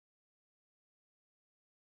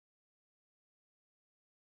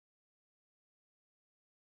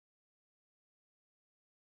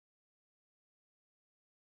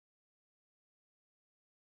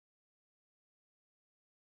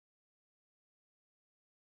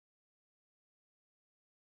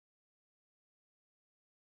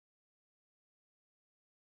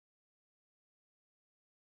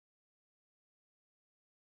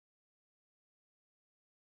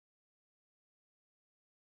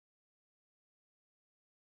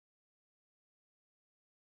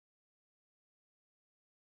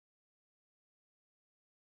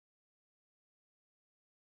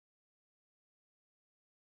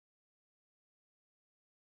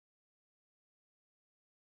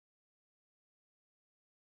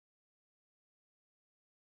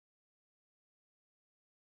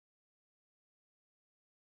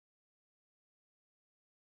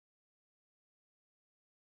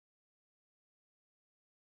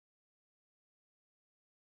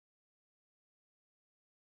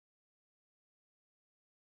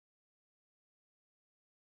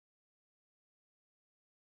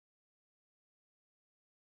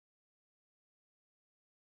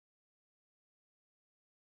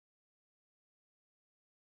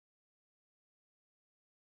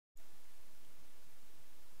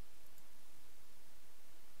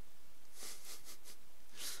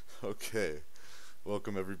Okay,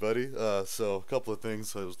 welcome everybody. So a couple of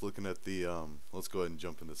things. I was looking at the let's go ahead and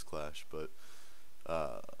jump in this clash,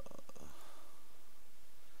 uh,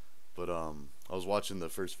 I was watching the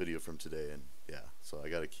first video from today, and yeah, so I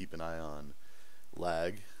got to keep an eye on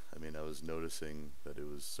lag. I mean, I was noticing that it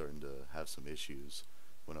was starting to have some issues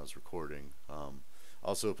when I was recording.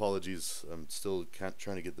 Also, apologies. I'm still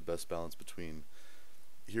trying to get the best balance between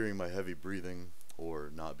hearing my heavy breathing or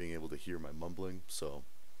not being able to hear my mumbling. So,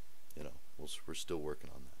 you know, we're still working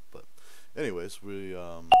on that. But, anyways,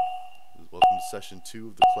 welcome to session 2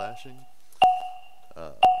 of the clashing.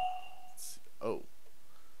 Let's see. Oh,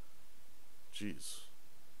 jeez.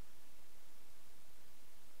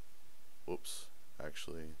 Whoops.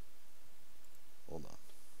 Actually, hold on.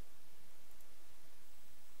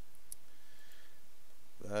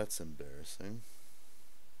 That's embarrassing.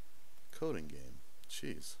 CodinGame.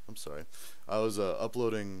 Jeez, I'm sorry. I was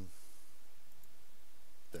uploading.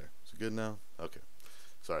 There. Is it good now? Okay.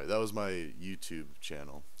 Sorry, that was my YouTube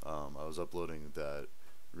channel. I was uploading that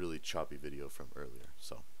really choppy video from earlier.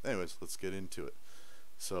 So, anyways, let's get into it.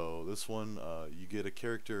 So, this one, you get a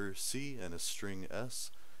character C and a string S.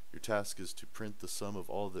 Your task is to print the sum of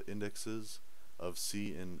all the indexes of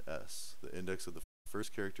C and S. The index of the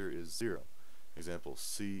first character is 0. Example,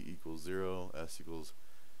 C equals 0, S equals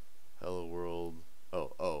hello world,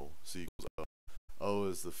 C equals O. O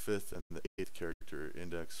is the 5th and the 8th character.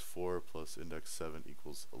 Index 4 plus index 7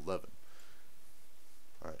 equals 11.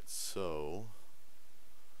 Alright, so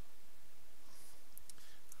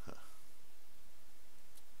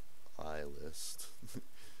I list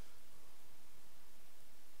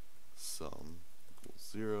sum equals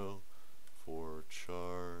 0 for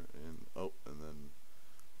char and then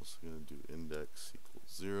also going to do index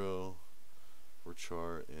equals 0 for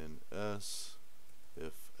char in S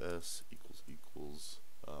if S equals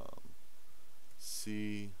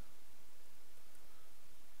C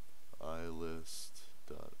I list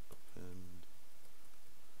dot append.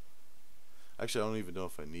 Actually, I don't even know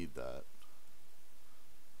if I need that.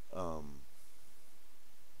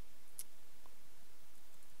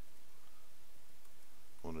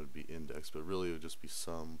 Wanted to be index, but really it would just be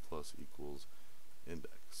sum plus equals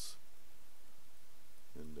index.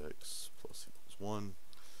 Index plus equals 1.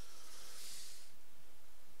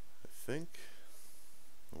 I think.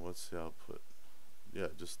 And what's the output? Yeah,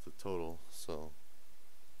 just the total. So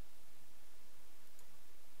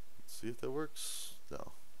let's see if that works.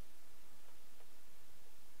 No.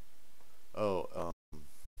 Oh,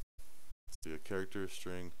 let's do a character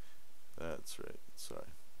string. That's right.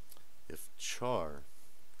 Sorry. If char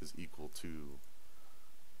is equal to.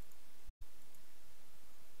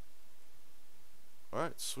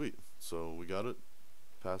 Alright, sweet. So we got it.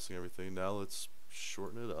 Passing everything. Now let's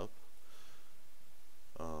shorten it up.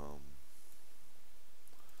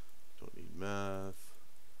 Don't need math.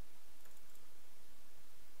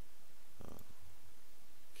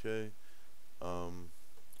 Okay.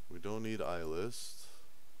 We don't need iList.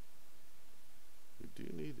 We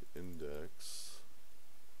do need index.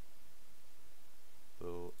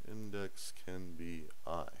 Though index can be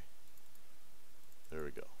I. There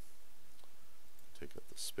we go. Take out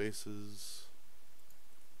the spaces.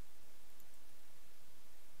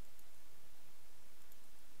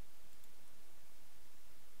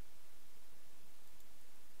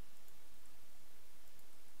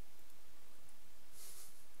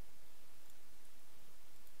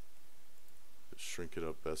 Shrink it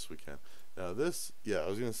up best we can. Now this, yeah, I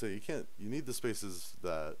was gonna say you need the spaces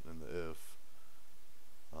that and the if.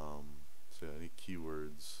 So yeah, any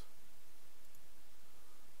keywords.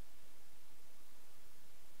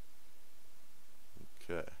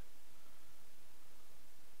 Okay.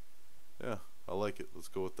 Yeah, I like it. Let's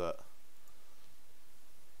go with that.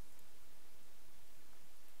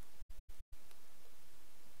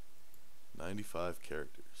 "95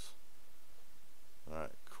 characters.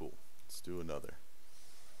 Alright, cool. Let's do another.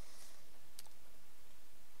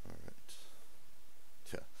 Alright.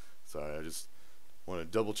 Yeah, sorry, I just want to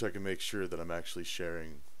double check and make sure that I'm actually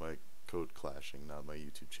sharing my code clashing, not my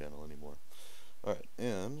YouTube channel anymore. Alright,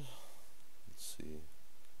 and let's see.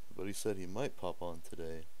 Buddy said he might pop on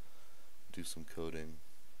today, do some coding.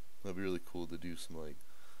 That'd be really cool to do some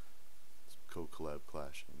code collab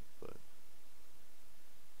clashing, but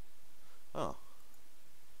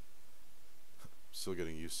still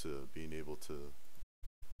getting used to being able to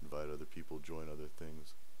invite other people, join other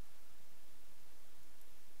things.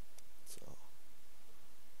 So,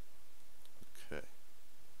 okay.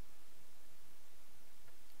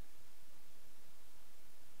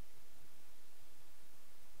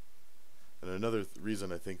 And another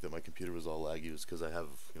reason I think that my computer was all laggy was because I have,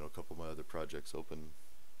 a couple of my other projects open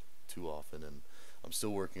too often, and I'm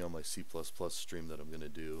still working on my C++ stream that I'm going to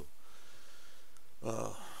do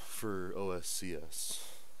for OSCS.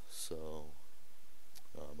 So,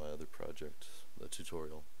 my other project, the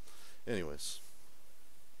tutorial. Anyways,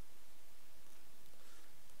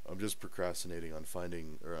 I'm just procrastinating on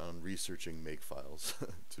finding or on researching makefiles,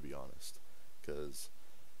 to be honest, because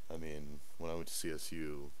I mean, when I went to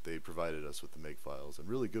CSU, they provided us with the makefiles, and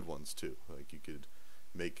really good ones too. Like, you could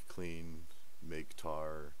make clean, make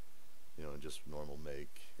tar, you know, and just normal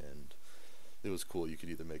make, and it was cool. You could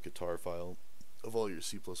either make a tar file of all your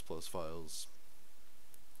C++ files.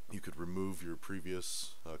 You could remove your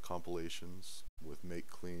previous compilations with make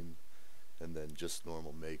clean, and then just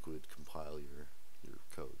normal make would compile your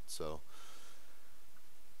code. So,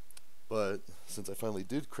 but since I finally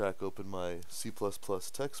did crack open my C++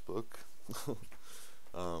 textbook,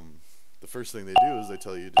 the first thing they do is they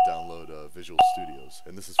tell you to download Visual Studios,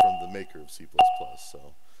 and this is from the maker of C++.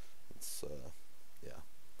 So it's yeah.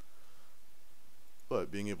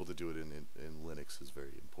 But being able to do it in Linux is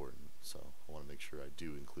very important, so I want to make sure I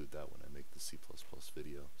do include that when I make the C++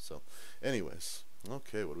 video. So, anyways,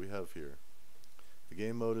 okay, what do we have here? The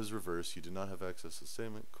game mode is reverse. You do not have access to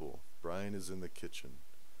statement. Cool. Brian is in the kitchen.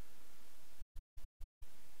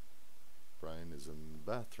 Brian is in the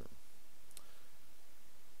bathroom.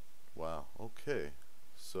 Wow, okay.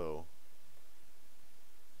 So,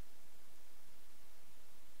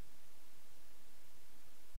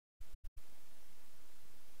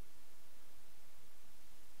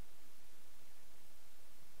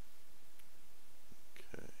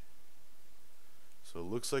 okay. So it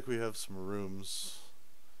looks like we have some rooms,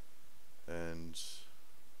 and is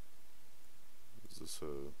this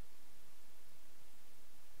a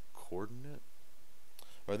coordinate?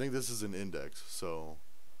 Or I think this is an index, so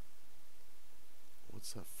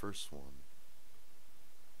what's that first one?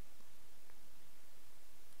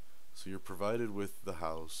 So you're provided with the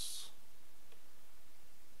house,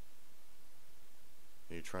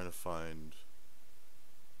 and you're trying to find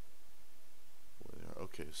where they are.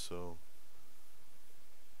 Okay, so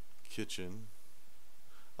kitchen.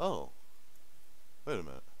 Oh, wait a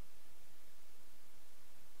minute.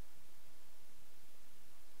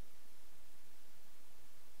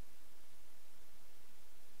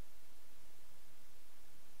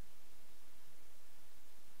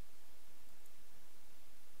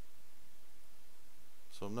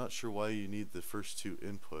 So I'm not sure why you need the first two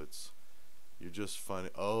inputs. You're just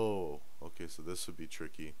finding, oh, okay, so this would be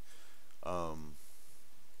tricky. I was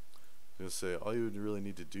gonna say, all you would really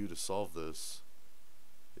need to do to solve this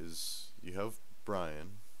is you have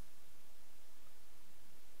Brian,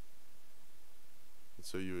 and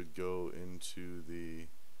so you would go into the,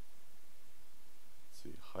 let's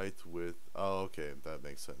see, height, width. Oh, okay, that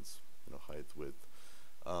makes sense. You know, height, width,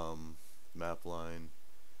 map line.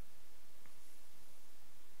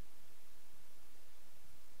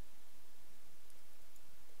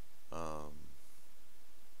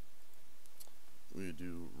 We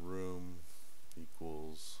do room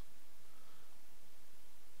equals,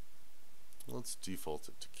 let's default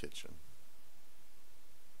it to kitchen.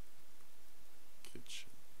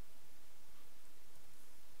 Kitchen.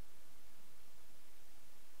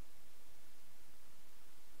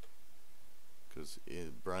 Because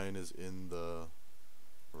Brian is in the,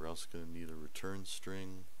 we're also going to need a return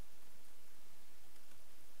string.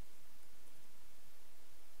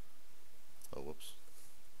 Oh, whoops.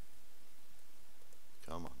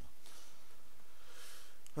 Come on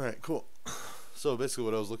now. Alright, cool. So basically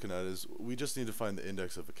what I was looking at is we just need to find the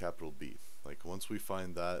index of a capital B. Like, once we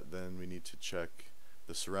find that, then we need to check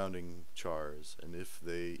the surrounding chars, and if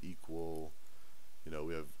they equal, you know,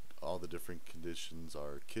 we have all the different conditions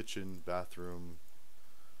are kitchen, bathroom,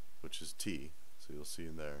 which is T, so you'll see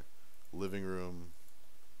in there, living room,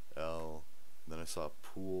 L, and then I saw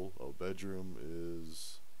pool, oh, bedroom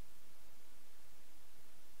is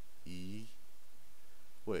E.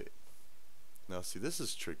 Wait, now see, this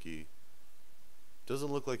is tricky.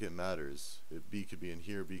 Doesn't look like it matters. B could be in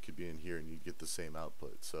here, B could be in here, and you get the same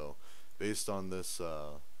output. So based on this,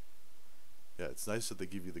 yeah, it's nice that they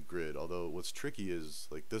give you the grid, although what's tricky is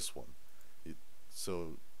like this one.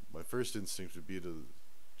 So my first instinct would be to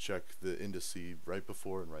check the indice right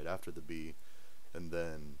before and right after the B, and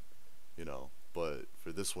then, you know, but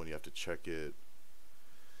for this one you have to check it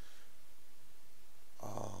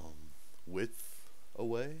width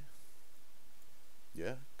away.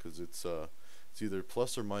 Yeah, because it's either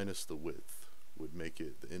plus or minus the width would make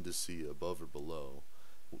it the indice above or below.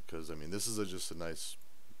 Because I mean, this is just a nice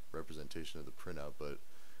representation of the printout, but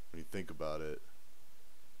when you think about it,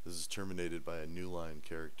 this is terminated by a new line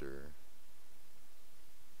character.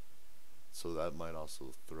 so that might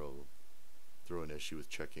also throw an issue with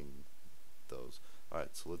checking those. All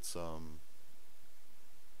right, so let's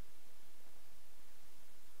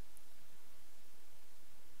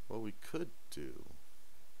what we could do.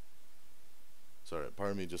 Sorry,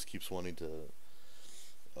 part of me just keeps wanting to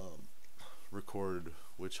record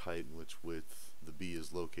which height and which width the B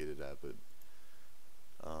is located at, but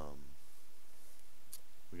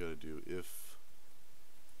we gotta do if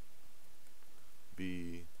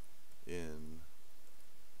B in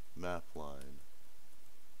map line.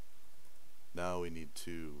 Now we need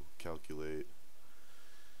to calculate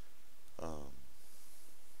the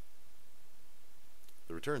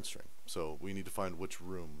return string. So we need to find which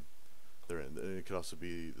room they're in. And it could also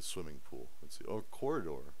be the swimming pool. Let's see. Oh,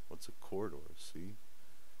 corridor. What's a corridor? See?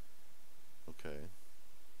 Okay.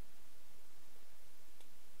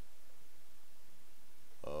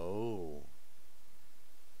 Oh.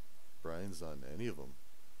 Brian's not in any of them.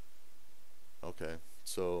 Okay.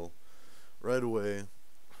 So right away,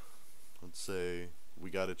 let's say we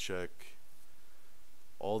got to check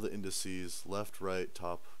all the indices, left, right,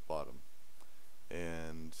 top, bottom.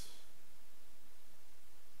 And let's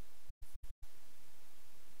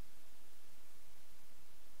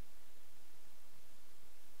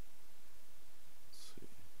see.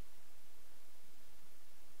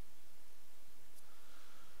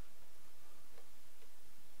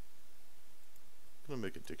 I'm gonna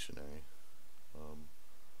make a dictionary.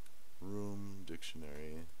 Room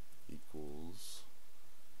dictionary equals,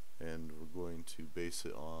 and we're going to base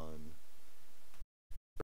it on,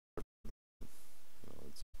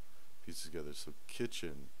 let's piece together. So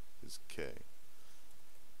kitchen is K.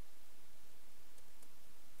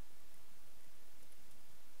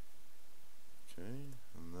 Okay,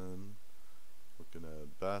 and then looking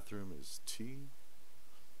at bathroom is T.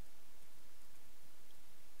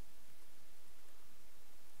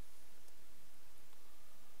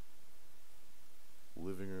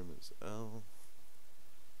 Living room is L.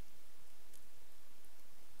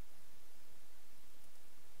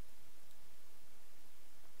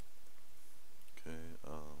 Okay,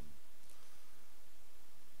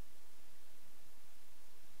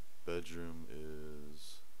 bedroom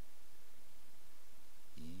is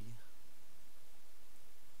E.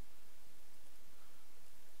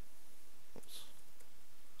 Oops.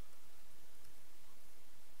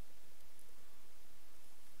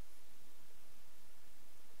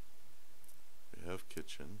 We have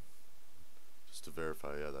kitchen, just to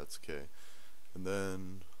verify, yeah, that's K. And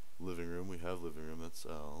then living room, we have living room, that's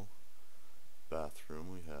L. Bathroom,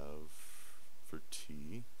 we have for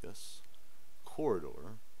T, yes.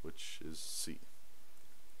 Corridor, which is C.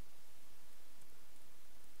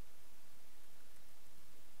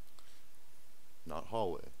 Not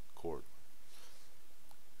hallway, corridor.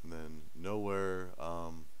 And then nowhere,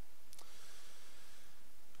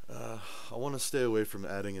 I want to stay away from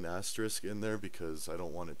adding an asterisk in there because I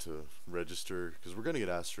don't want it to register, because we're going to get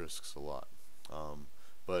asterisks a lot.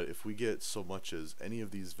 But if we get so much as any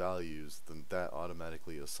of these values, then that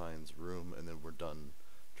automatically assigns room, and then we're done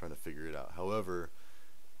trying to figure it out. However,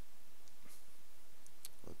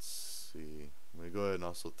 let's see. I'm going to go ahead and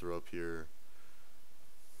also throw up here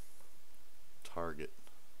target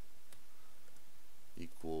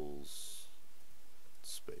equals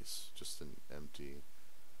space, just an empty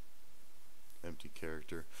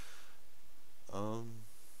character. Oh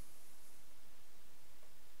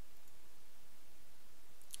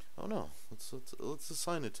no, let's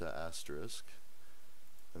assign it to asterisk,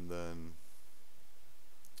 and then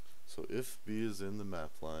so if B is in the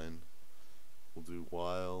map line, we'll do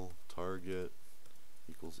while target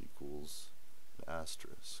equals an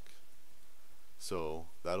asterisk. So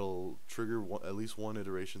that'll trigger at least one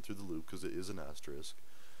iteration through the loop because it is an asterisk.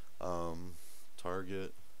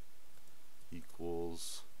 Target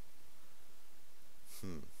equals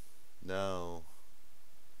now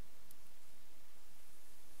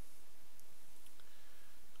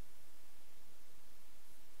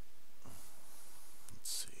let's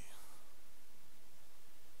see.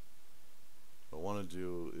 What I want to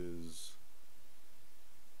do is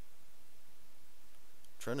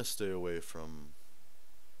trying to stay away from,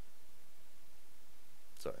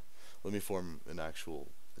 sorry, let me form an actual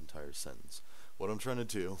entire sentence. What I'm trying to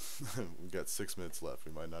do, we've got 6 minutes left,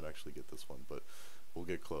 we might not actually get this one, but we'll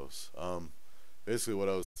get close. Basically what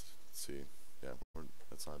I was, let's see, yeah,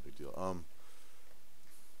 that's not a big deal.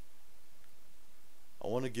 I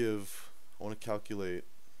want to calculate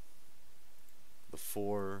the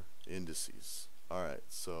 4 indices. Alright,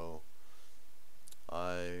 so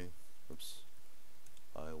I1,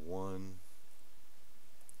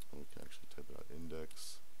 we can actually type it out,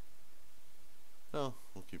 index. No,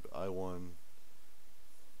 we'll keep I1.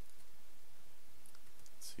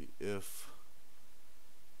 Let's see if,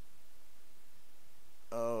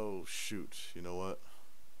 oh shoot, you know what?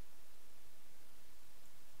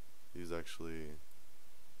 These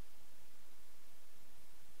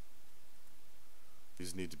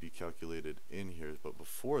need to be calculated in here, but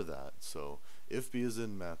before that, so if B is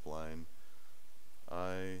in map line,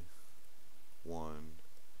 I1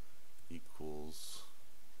 equals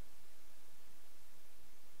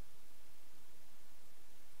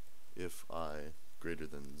if I greater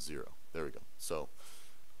than 0. There we go. So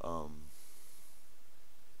I1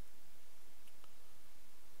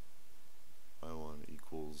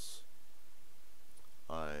 equals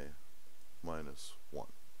I minus 1.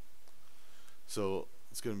 So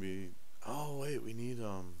it's going to be, oh wait, we need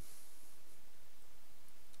no,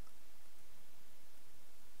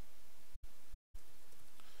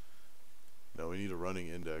 we need a running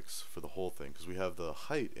index for the whole thing because we have the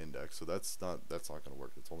height index, so that's not going to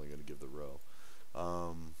work. It's only going to give the row.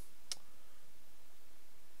 Oh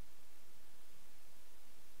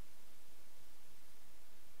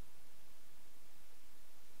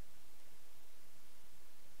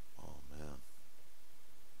man.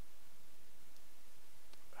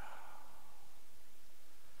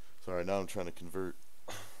 Sorry, now I'm trying to convert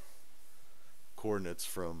coordinates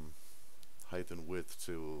from height and width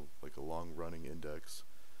to like a long running index,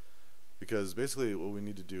 because basically what we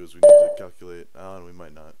need to do is we need to calculate, and we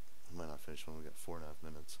might not finish when we got 4.5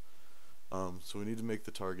 minutes. So we need to make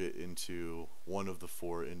the target into one of the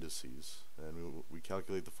 4 indices, and we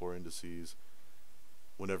calculate the 4 indices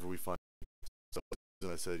whenever we find. So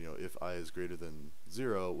I said, you know, if I is greater than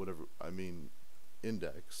 0, whatever, I mean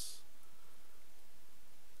index,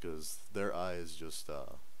 because their I is just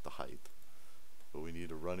the height. But we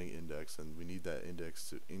need a running index, and we need that index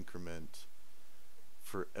to increment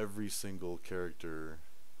for every single character.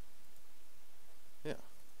 Yeah,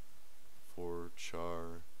 for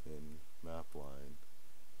char in map line,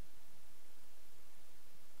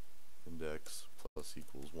 index plus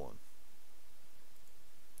equals 1.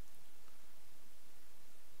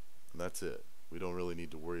 And that's it. We don't really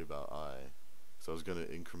need to worry about I. So I was going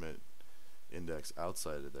to increment index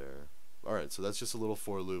outside of there. Alright, so that's just a little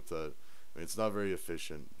for loop that, I mean, it's not very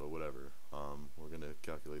efficient, but whatever. We're going to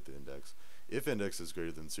calculate the index. If index is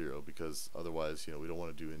greater than 0, because otherwise, you know, we don't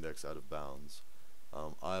want to do index out of bounds.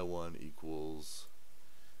 I1 equals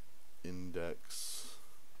index.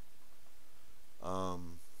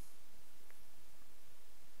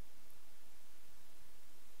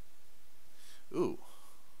 Ooh.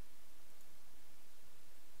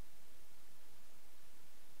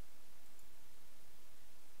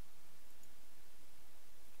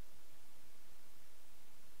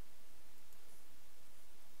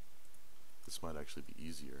 This might actually be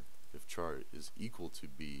easier if char is equal to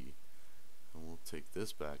B, and we'll take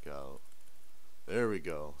this back out. There we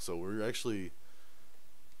go. So we're actually,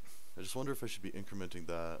 I just wonder if I should be incrementing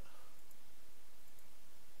that.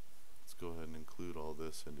 Let's go ahead and include all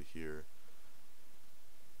this into here.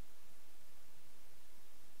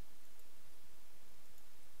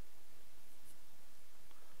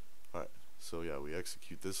 Alright, so yeah, we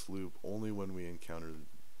execute this loop only when we encounter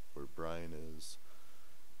where Brian is.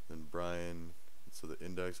 Then Brian, so the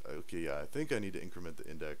index, okay, yeah, I think I need to increment the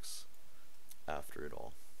index after it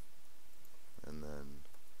all. And then,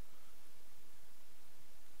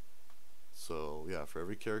 so yeah, for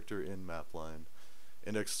every character in map line,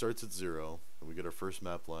 index starts at 0, and we get our first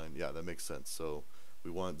map line. Yeah, that makes sense. So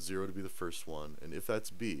we want 0 to be the first one, and if that's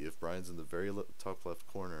B, if Brian's in the very top left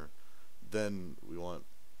corner, then we want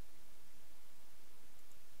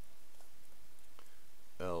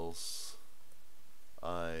else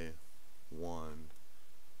I1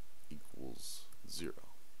 equals 0.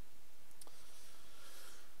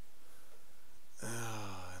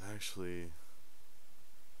 And actually,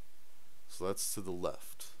 so that's to the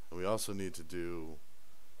left. And we also need to do,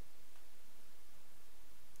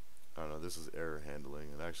 I don't know, this is error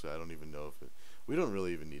handling, and actually I don't even know if it, we don't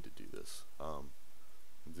really even need to do this.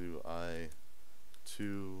 Do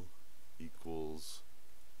I2 equals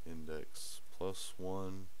index plus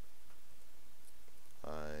 1,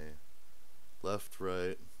 I left,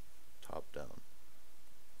 right, top, down.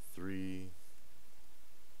 3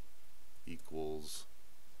 equals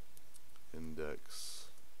index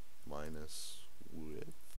minus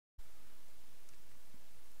width.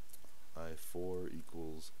 I4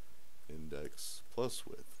 equals index plus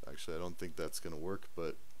width. Actually, I don't think that's going to work,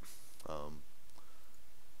 but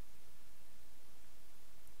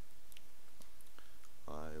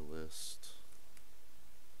I list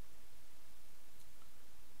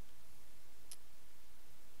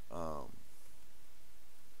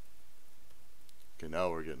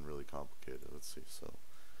getting really complicated. Let's see. So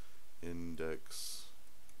index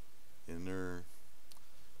inner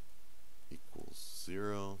equals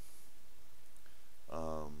 0.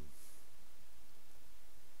 And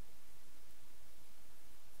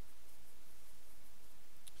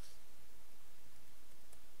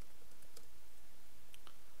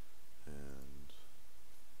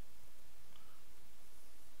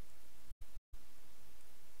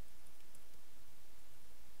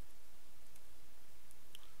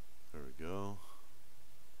there we go.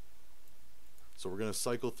 So we're going to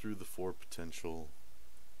cycle through the 4 potential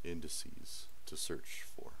indices to search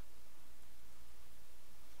for.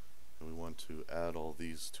 And we want to add all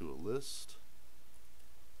these to a list.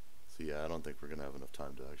 So yeah, I don't think we're going to have enough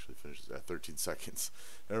time to actually finish this at 13 seconds.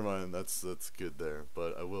 Never mind, that's good there.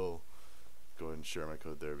 But I will go ahead and share my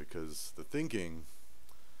code there, because the thinking,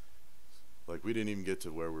 like, we didn't even get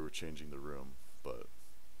to where we were changing the room. But,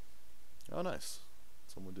 oh nice.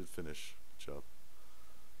 Someone did finish. Good job.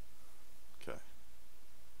 Okay.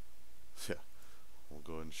 Yeah. We'll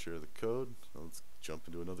go ahead and share the code. Now let's jump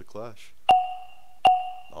into another clash.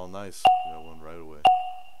 All nice. We got one right away.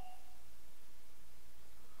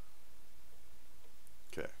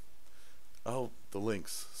 Okay. Oh, the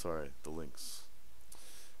links. Sorry, the links.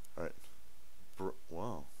 Alright.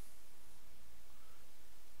 Wow.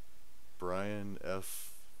 Brian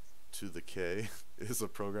F to the K is a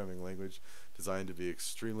programming language designed to be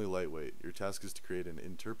extremely lightweight. Your task is to create an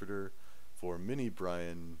interpreter for mini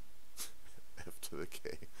Brian F to the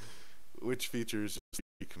K, which features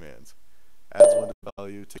 3 commands. Adds one to the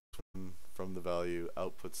value, takes one from the value,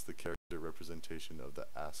 outputs the character representation of the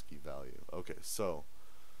ASCII value. Okay, so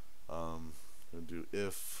I'm going to do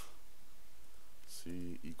if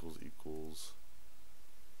C equals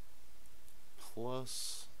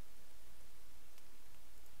plus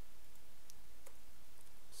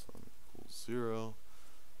sum equals 0.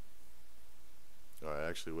 Alright,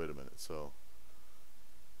 actually, wait a minute. So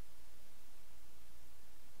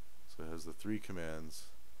it has the 3 commands.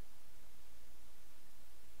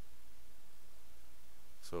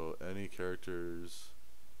 So any characters.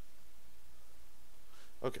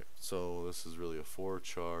 Okay, so this is really a for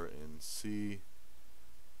char in C.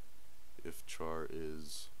 If char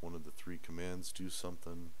is one of the 3 commands, do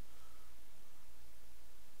something.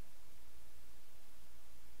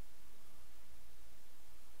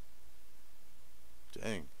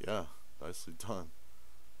 Dang, yeah, nicely done.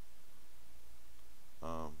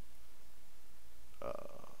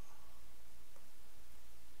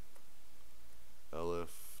 Elif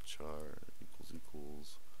char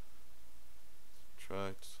equals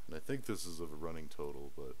subtract, and I think this is of a running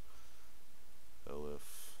total, but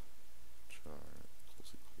elif char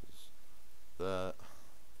equals that.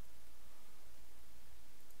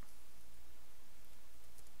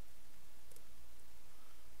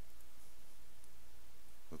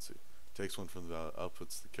 Let's see. Takes one from the value,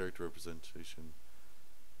 outputs the character representation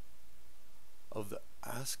of the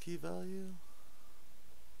ASCII value.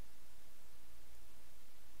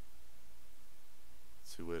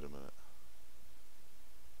 Let's see, wait a minute.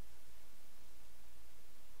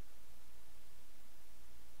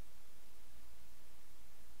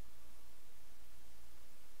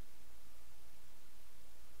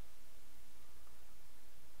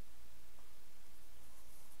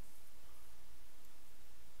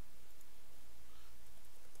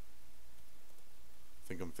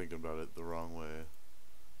 I think I'm thinking about it the wrong way.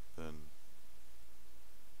 Then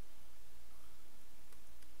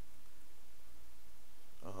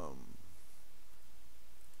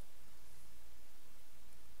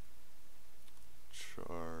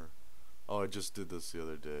char. Oh, I just did this the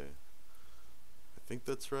other day. I think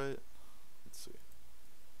that's right. Let's see.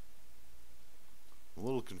 I'm a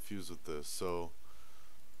little confused with this. So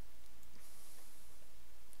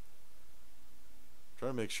try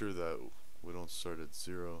to make sure that we don't start at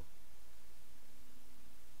 0.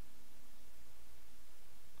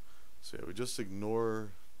 So yeah, we just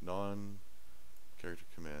ignore non-character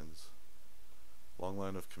commands. Long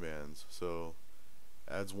line of commands. So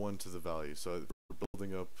adds 1 to the value. So we're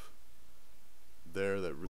building up there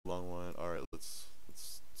that really long line. All right, let's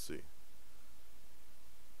see.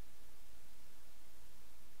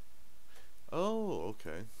 Oh,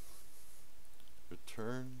 okay.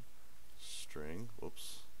 Return string.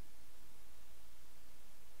 Whoops.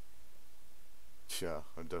 Yeah,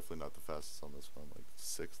 I'm definitely not the fastest on this one. I'm like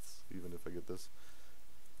 6th, even if I get this.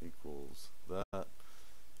 Equals that.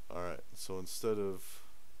 Alright, so instead of...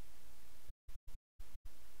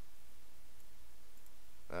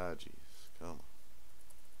 Ah, jeez. Come on.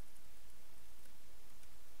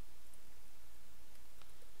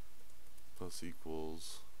 Plus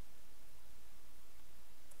equals...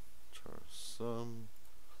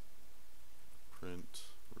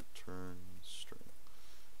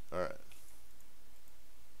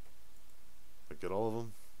 get all of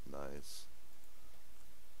them? Nice.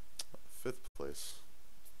 5th place.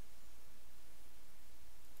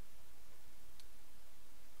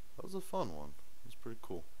 That was a fun one. It was pretty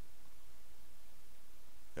cool.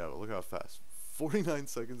 Yeah, but look how fast. 49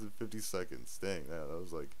 seconds and 50 seconds. Dang, yeah, that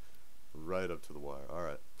was like right up to the wire.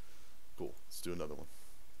 Alright, cool. Let's do another one.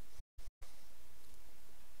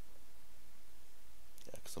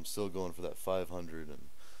 Yeah, because I'm still going for that 500 and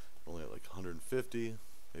only at like 150,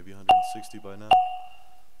 maybe 160 by now.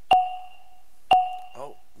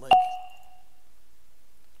 Oh, link.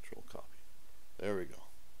 Control copy. There we go.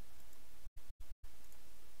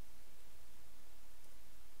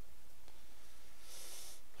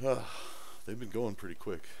 They've been going pretty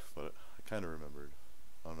quick, but I kind of remembered.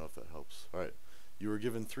 I don't know if that helps. Alright. You were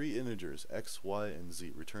given 3 integers, x, y, and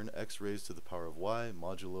z. Return x raised to the power of y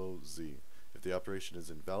modulo z. If the operation is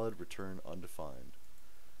invalid, return undefined.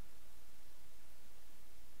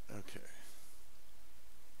 Okay.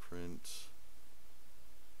 Print.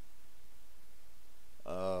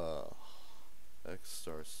 X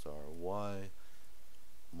star star y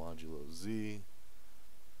modulo z.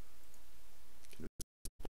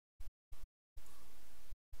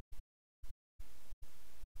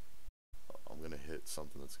 I'm gonna hit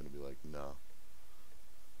something that's gonna be like, no.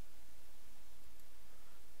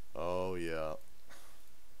 Oh yeah.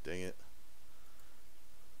 Dang it.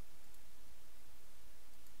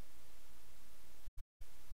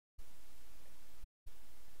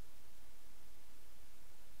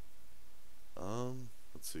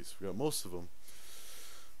 Let's see. So we got most of them.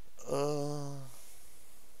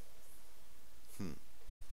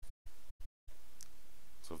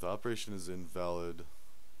 So if the operation is invalid,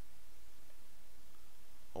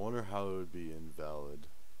 I wonder how it would be invalid.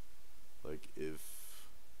 Like if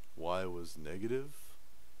y was negative.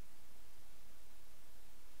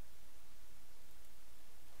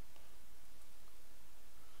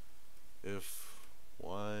 If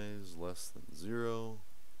y is less than 0,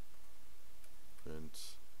 print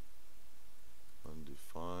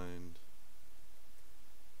undefined.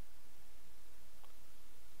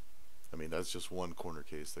 I mean, that's just one corner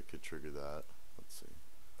case that could trigger that. Let's see.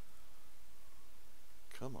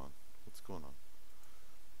 Come on. What's going on?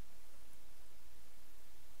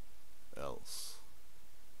 Else.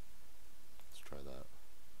 Let's try that.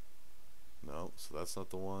 No, so that's not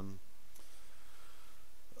the one.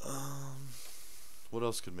 What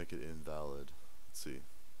else could make it invalid? Let's see.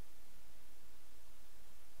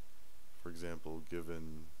 For example,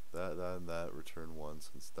 given that, and that, return 1,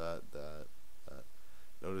 since that.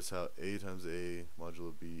 Notice how a times a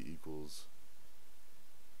modulo b equals.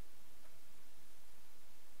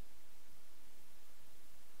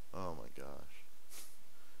 Oh my gosh.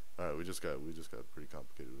 Alright, we just got pretty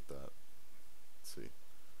complicated with that. Let's see.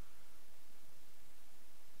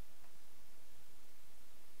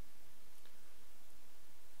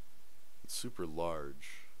 It's super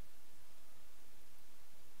large.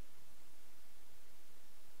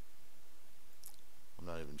 I'm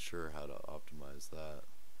not even sure how to optimize that.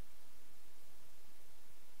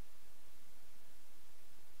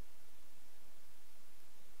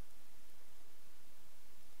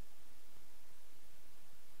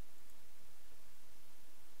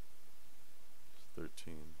 It's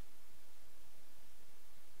 13.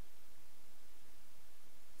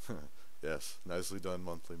 Yes, nicely done,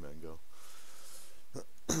 monthly mango.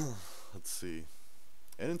 Let's see.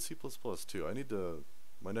 And in C++ too. I need to.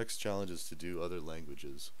 My next challenge is to do other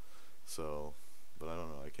languages. So, but I don't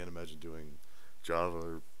know. I can't imagine doing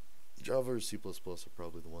Java or C++ are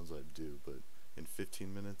probably the ones I'd do. But in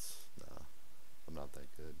 15 minutes, nah, I'm not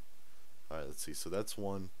that good. All right, let's see. So that's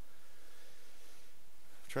one.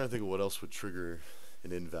 I'm trying to think of what else would trigger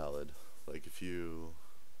an invalid. Like if you.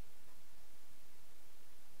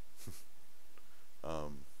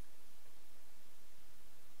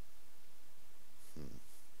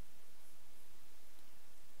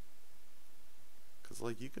 Because,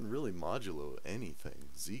 like, you can really modulo anything.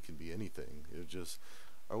 Z can be anything. It just,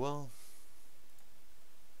 or well,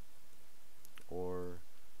 or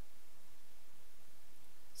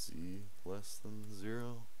Z less than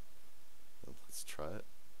 0. Let's try it.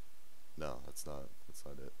 No, that's not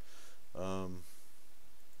it.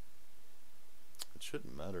 It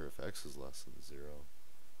shouldn't matter if X is less than 0.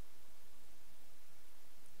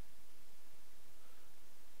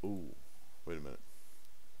 Ooh, wait a minute.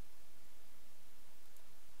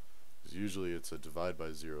 Because usually it's a divide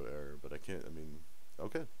by 0 error, but I can't, I mean,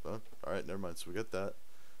 okay, well, alright, never mind, so we got that.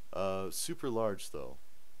 Super large, though.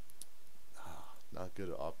 Not good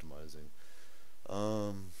at optimizing.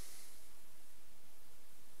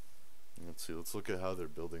 Let's see, let's look at how they're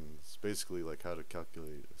building. It's basically like how to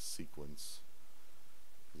calculate a sequence.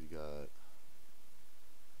 You got,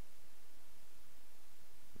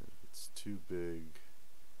 it's too big.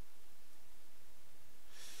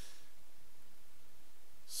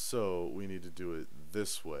 So we need to do it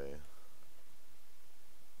this way.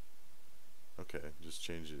 Okay, just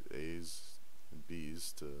change it A's and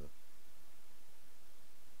B's to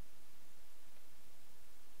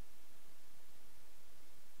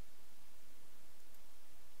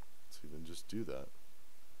even just do that.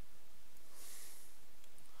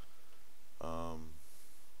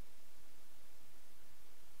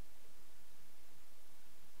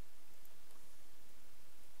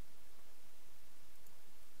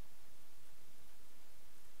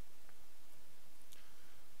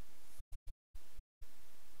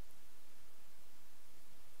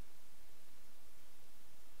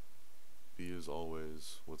 B is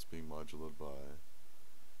always what's being modulated by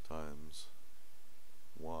times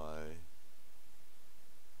Y.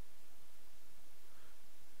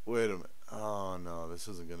 Wait a minute. Oh no, this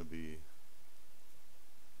isn't going to be.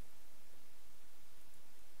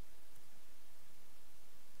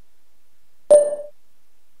 Let's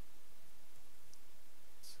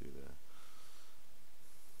see there.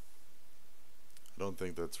 I don't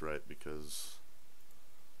think that's right because.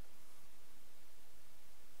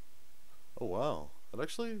 Oh wow, that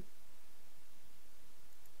actually.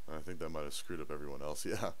 I think that might have screwed up everyone else.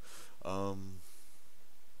 Yeah.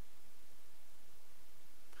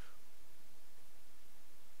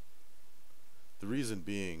 The reason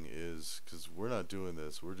being is because we're not doing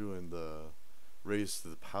this. We're doing the raised to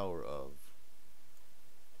the power of.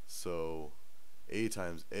 So, A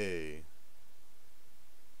times A.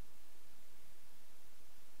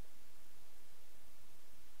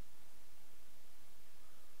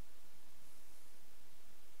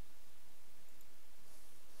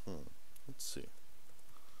 Let's see.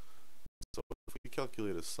 So if we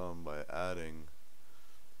calculate a sum by adding,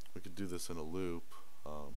 we could do this in a loop.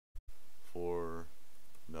 For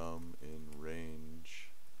num in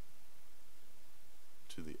range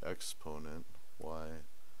to the exponent y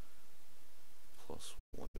plus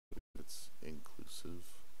 1, it's inclusive,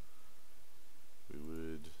 we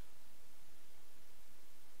would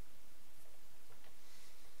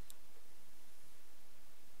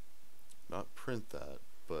not print that,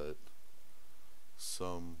 but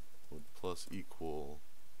sum would plus equal,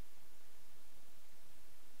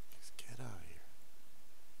 just get out of here,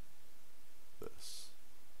 this.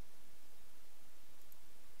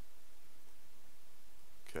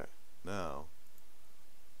 Okay, now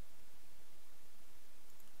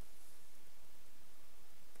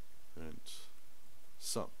print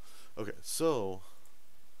sum. Okay, so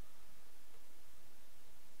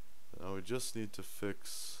now we just need to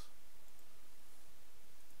fix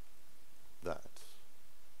that,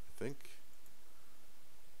 I think,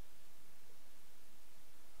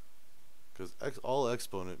 because all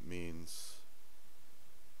exponent means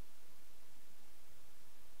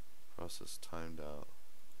process timed out.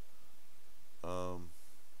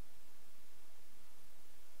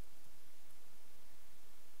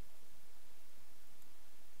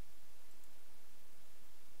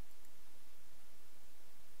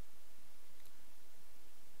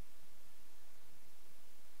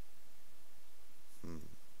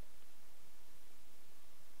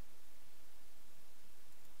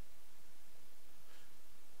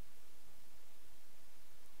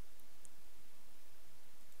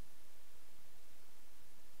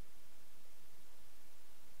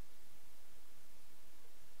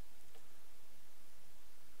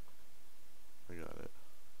 I got it.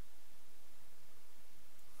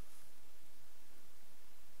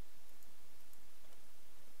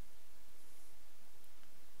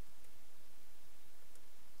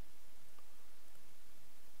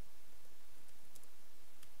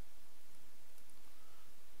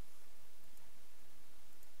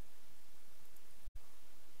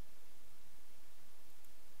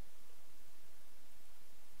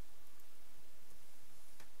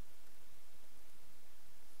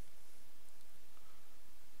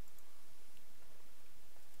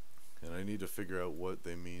 And I need to figure out what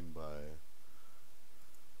they mean by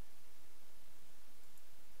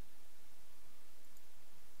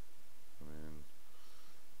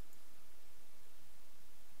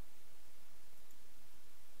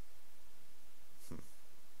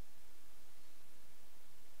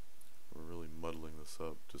we're really muddling this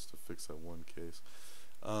up just to fix that one case.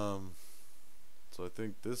 So I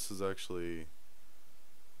think this is actually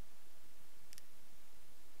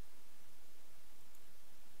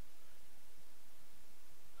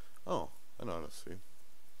I know how to see.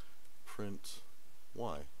 Print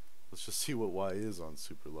y. Let's just see what y is on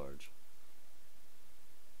super large.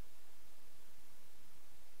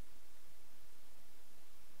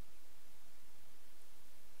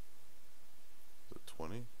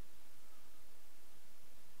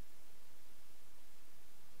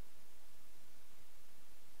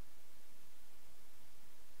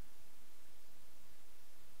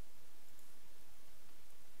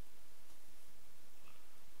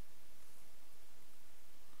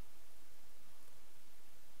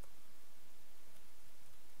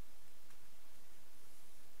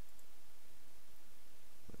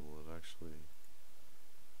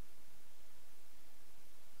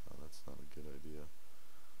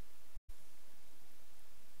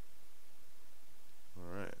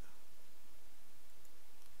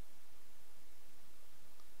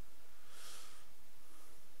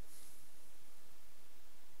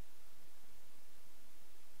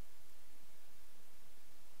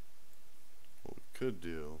 could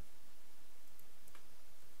do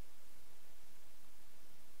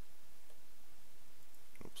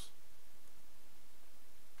oops.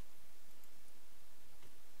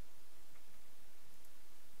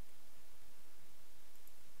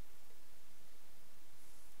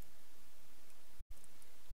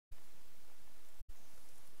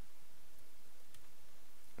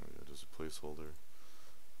 There we go, just a placeholder.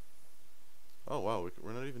 Oh wow,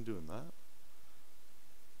 we're not even doing that?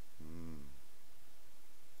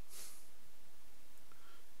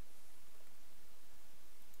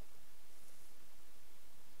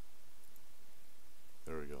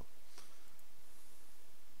 There we go.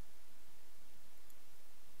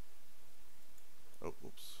 Oh,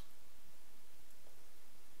 oops.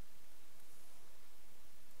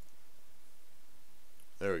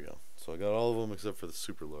 There we go. So I got all of them except for the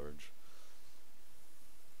super large.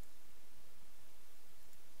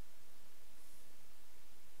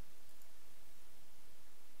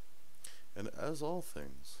 And as all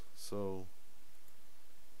things, so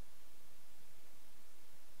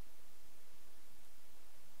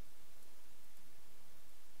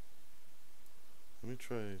let me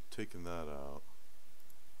try taking that out.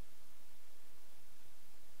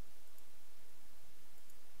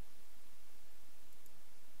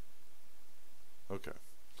 Okay,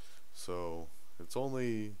 so it's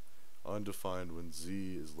only undefined when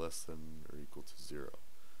z is less than or equal to 0.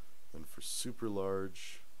 Then for super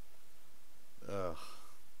large, alright,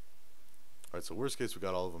 so worst case we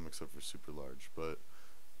got all of them except for super large, but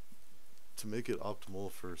to make it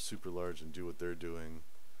optimal for super large and do what they're doing,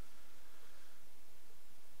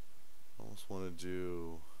 I almost want to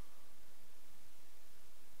do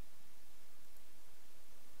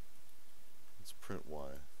let's print y.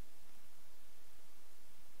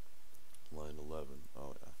 Line 11.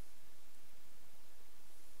 Oh yeah.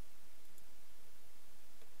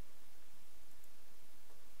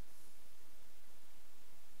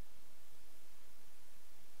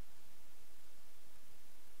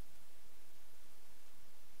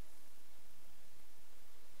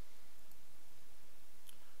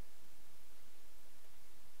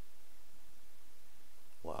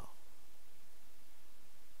 Wow.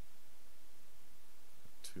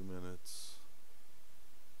 2 minutes.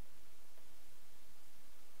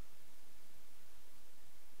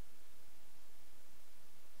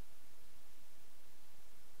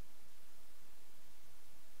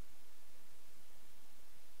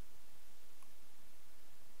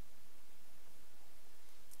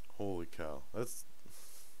 Holy cow. That's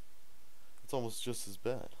almost just as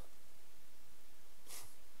bad.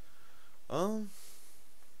 Yeah,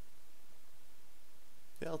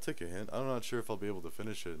 I'll take a hint. I'm not sure if I'll be able to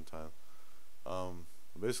finish it in time.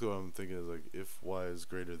 Basically what I'm thinking is like if y is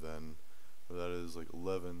greater than, or that is like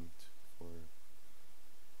 11, or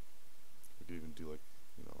we could even do like,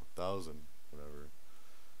 1,000, whatever.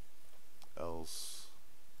 Else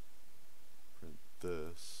print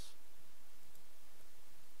this.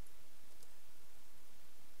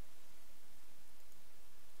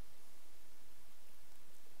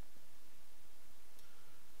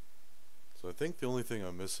 So I think the only thing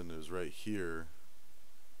I'm missing is right here.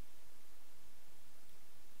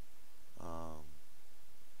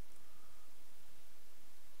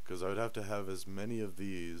 Because I would have to have as many of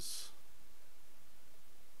these,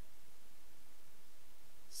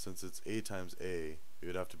 since it's a times a, it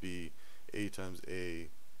would have to be a times a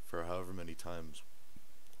for however many times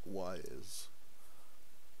y is.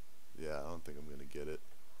 Yeah, I don't think I'm gonna get it.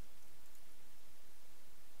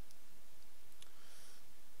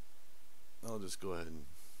 I'll just go ahead and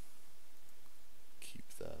keep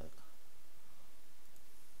that.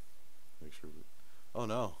 Make sure we, oh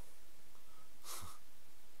no.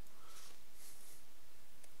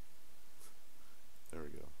 There we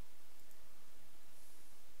go.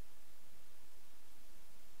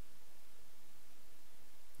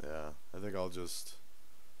 Yeah, I think I'll just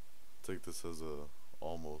take this as a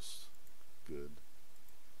almost good.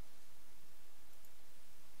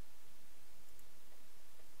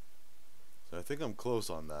 So I think I'm close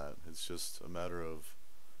on that. It's just a matter of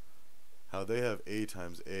how they have a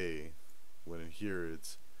times a, when in here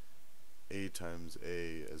it's a times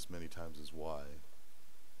a as many times as y.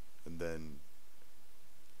 And then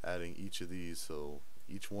adding each of these, so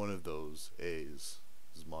each one of those a's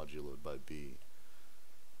is moduloed by b.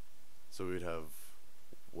 So we'd have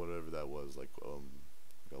whatever that was, like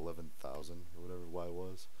 11,000 or whatever y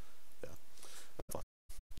was. Yeah, that's fine.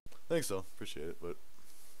 Thanks though, appreciate it, but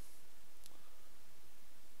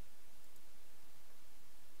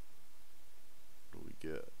what do we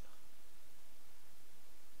get?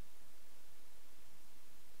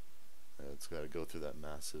 Yeah, it's got to go through that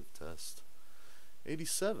massive test.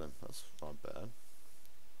 87. That's not bad.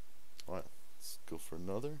 Alright, let's go for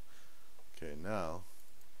another. Okay, now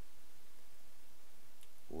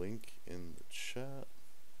link in the chat.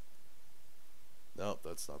 Nope,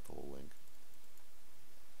 that's not the whole link.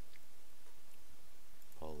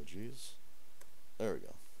 Apologies. There we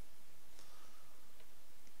go.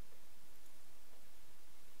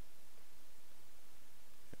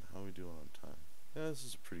 And how are we doing on time? Yeah, this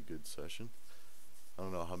is a pretty good session. I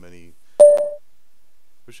don't know how many.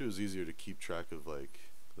 Wish it was easier to keep track of, like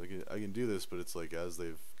I can do this, but it's like as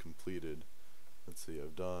they've completed. Let's see,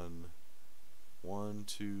 I've done 1,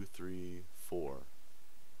 2, 3, 4.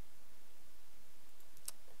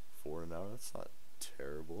 4 an hour. That's not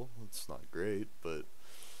terrible. It's not great, but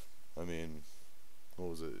I mean, what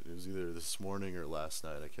was it? It was either this morning or last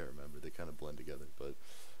night. I can't remember. They kind of blend together, but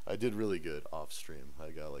I did really good off stream.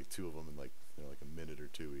 I got like 2 of them in like like a minute or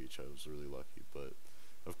 2 each. I was really lucky, but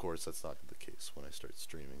of course that's not the case when I start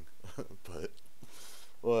streaming. But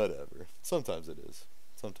whatever. Sometimes it is.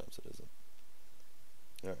 Sometimes it isn't.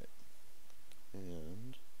 All right.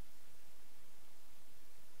 And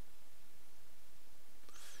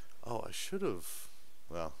oh, I should have.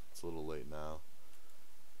 Well, it's a little late now.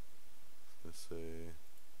 Let's say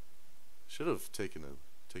should have taken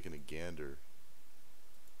a gander.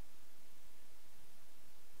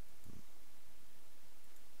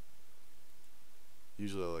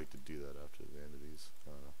 Usually I like to do that after the end of these.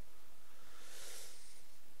 I don't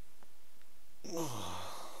know.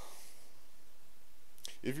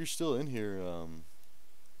 If you're still in here,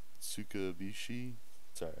 Tsukabishi,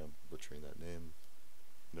 sorry, I'm butchering that name.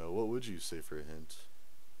 No, what would you say for a hint?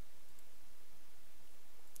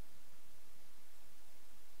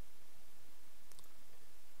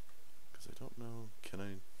 Because I don't know. Can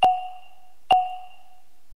I?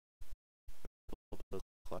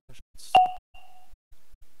 Clash?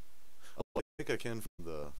 Oh, I think I can from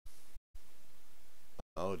the.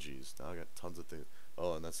 Oh, geez. Now I got tons of things.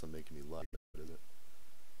 Oh, and that's not making me lag. What is it?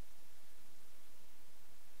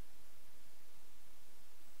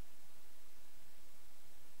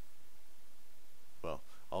 Well,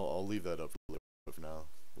 I'll leave that up for now.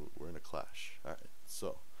 We're in a clash. All right.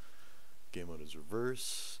 So, game mode is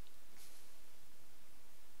reverse.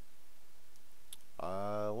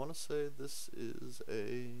 I want to say this is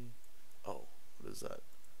a. Oh, what is that?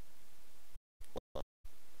 Oh,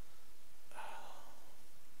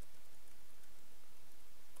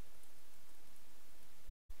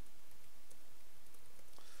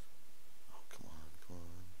 come on, come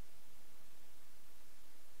on.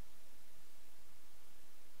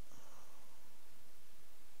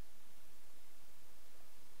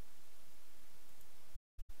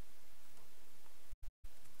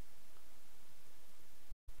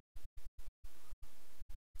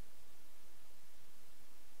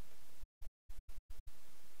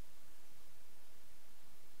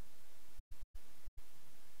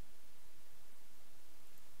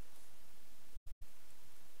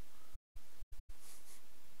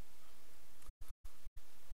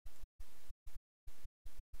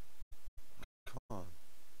 Come on.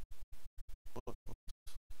 What?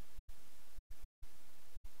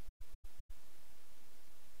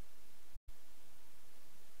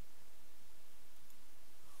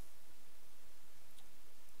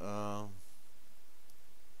 Um.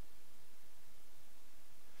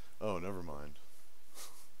 Oh, never mind.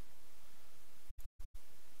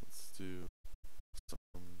 Let's do some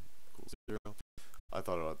equals 0. I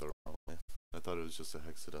thought about the wrong way. I thought it was just a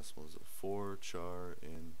hexadecimal. Is a 4 char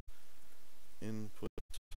in input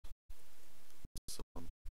sum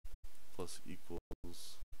plus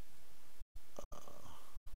equals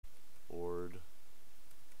ord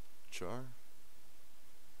char.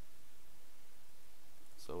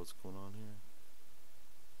 Is that what's going on here?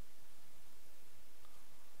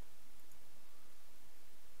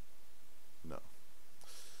 No.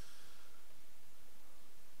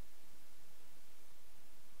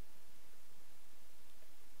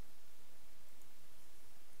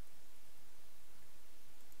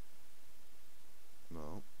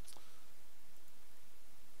 No.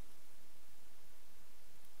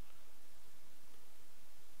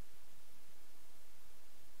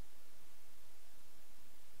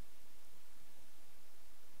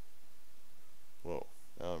 Whoa.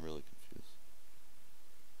 Now I'm really confused.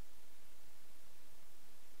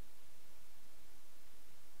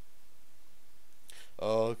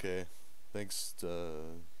 Oh, okay. Thanks,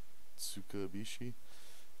 Tsukabishi.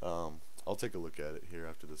 I'll take a look at it here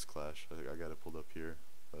after this clash. I think I got it pulled up here,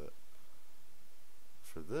 but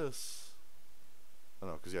for this, I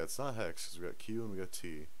don't know, because yeah, it's not hex, because we got Q and we got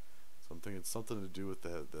T. So I'm thinking it's something to do with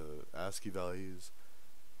the ASCII values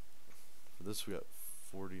For this we got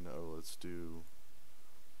 49. Oh, let's do,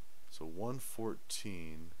 so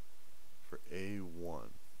 114 for A1.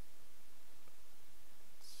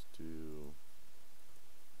 Let's do,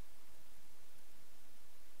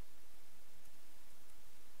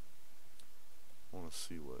 I want to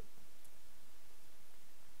see what,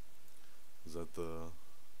 is that the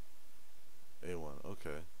A1?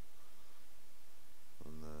 Okay.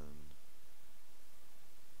 And then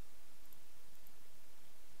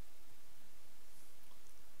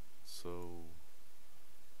so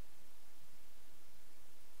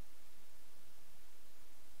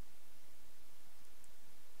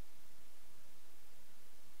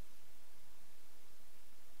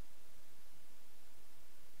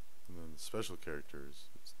and then special characters,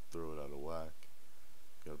 just throw it out of whack.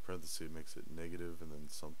 Got a parenthesis, makes it negative, and then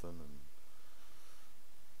something, and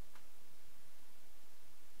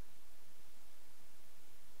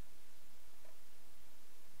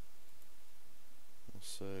we'll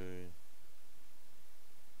say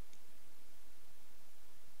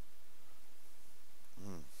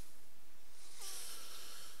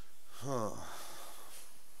huh.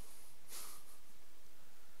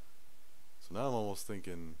 So now I'm almost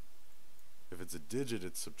thinking, if it's a digit,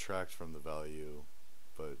 it subtracts from the value,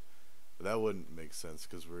 but that wouldn't make sense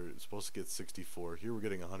because we're supposed to get 64. Here we're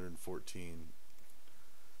getting 114.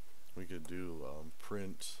 We could do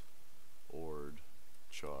print ord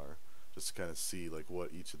char just to kind of see like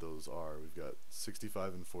what each of those are. We've got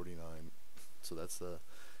 65 and 49, so that's the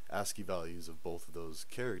ASCII values of both of those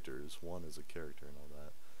characters. One is a character and all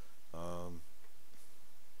that.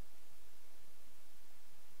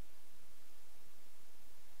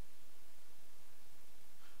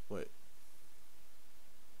 Wait.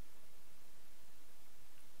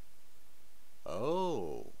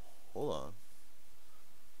 Oh, hold on.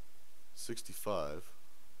 65.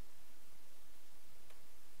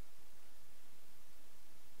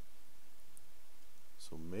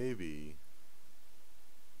 So maybe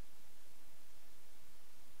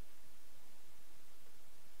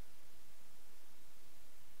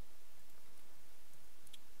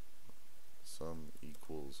sum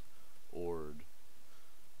equals ord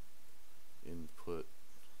input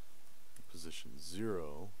position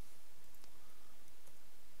 0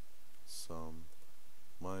 sum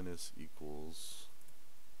minus equals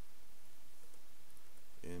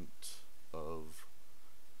int of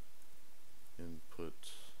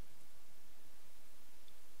input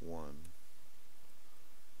 1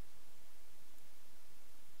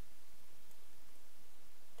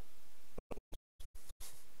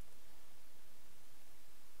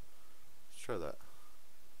 let's try that.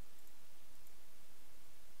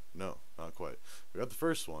 No, not quite. We got the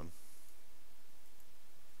first one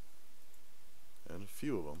and a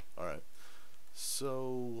few of them. Alright,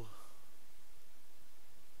 so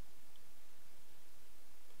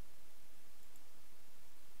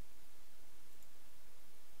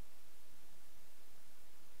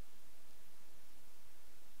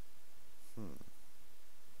so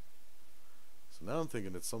now I'm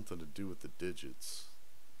thinking it's something to do with the digits.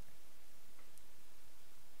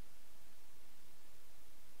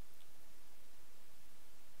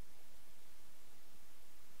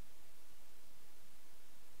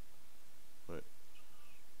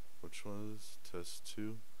 Which one is test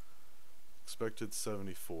 2? Expected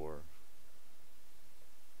 74.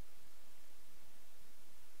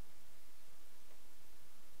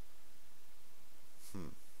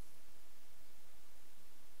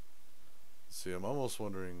 See, I'm almost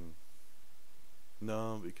wondering.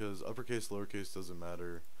 No, because uppercase, lowercase doesn't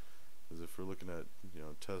matter. Because if we're looking at,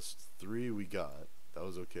 test 3 we got. That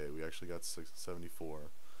was okay. We actually got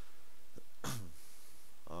 74.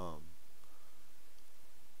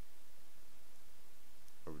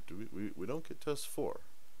 Or do we don't get test 4.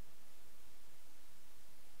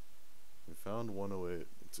 We found 108.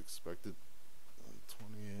 It's expected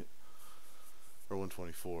 128 or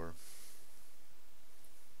 124.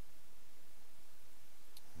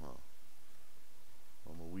 Wow.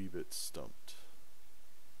 I'm a wee bit stumped.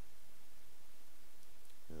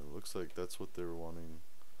 Yeah, it looks like that's what they were wanting.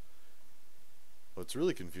 What's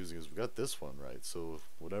really confusing is we got this one right. So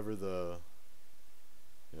whatever the,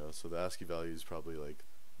 so the ASCII value is probably like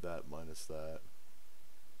that minus that.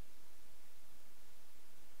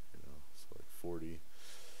 So like 40.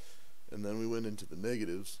 And then we went into the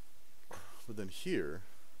negatives. But then here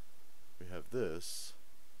we have this.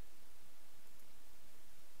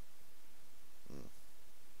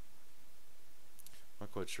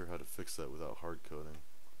 Not quite sure how to fix that without hard coding.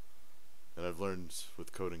 And I've learned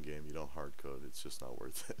with CodinGame you don't hard code, it's just not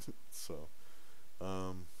worth it. So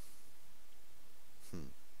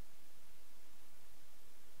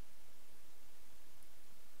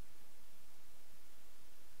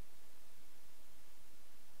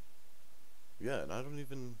Yeah, and I don't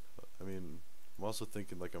even, I mean, I'm also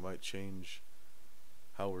thinking like I might change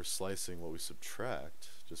how we're slicing what we subtract,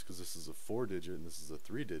 just because this is a 4-digit and this is a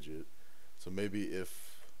 3-digit. So maybe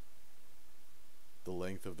if the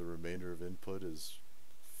length of the remainder of input is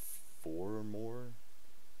 4 or more,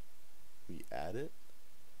 we add it.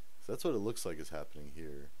 So that's what it looks like is happening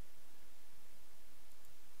here.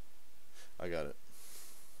 I got it.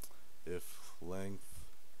 If length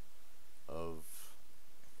of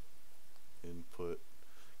input,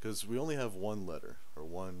 because we only have one letter or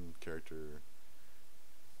one character,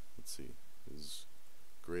 let's see, is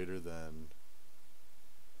greater than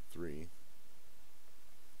 3,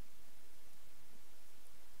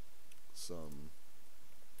 sum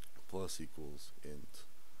plus equals int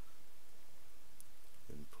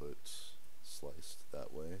input sliced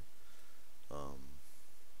that way.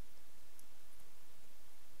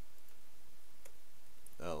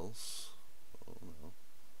 Else, oh no.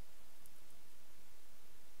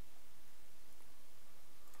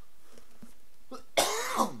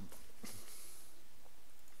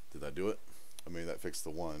 Did that do it? I mean, that fixed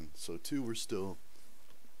the 1. So 2, we're still,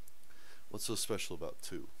 what's so special about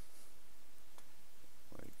 2?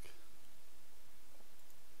 Like,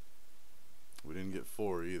 we didn't get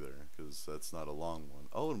 4 either, because that's not a long one.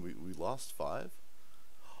 Oh, and we lost 5?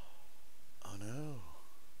 Oh no.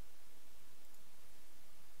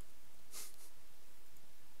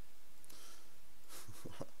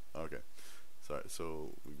 Okay. Sorry,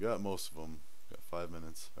 so we've got most of them. Got 5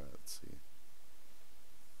 minutes. Alright, let's see.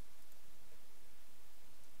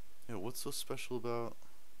 Yeah, what's so special about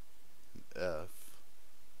an F?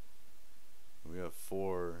 We have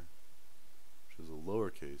 4, which is a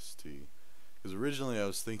lowercase t. Because originally I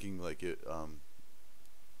was thinking like it,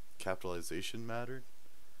 capitalization mattered.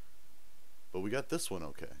 But we got this one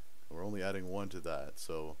okay. We're only adding 1 to that,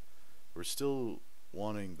 so we're still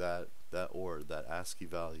wanting that ASCII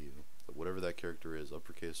value, whatever that character is,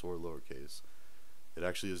 uppercase or lowercase. It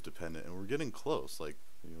actually is dependent, and we're getting close. Like,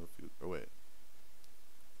 you know, if you, or wait,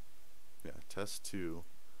 yeah, test 2,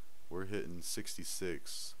 we're hitting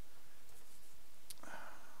 66.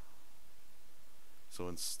 So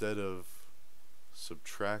instead of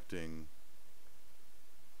subtracting,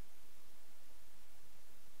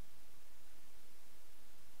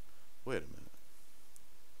 wait a minute.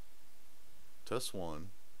 Test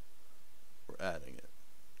 1, we're adding it,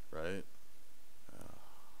 right?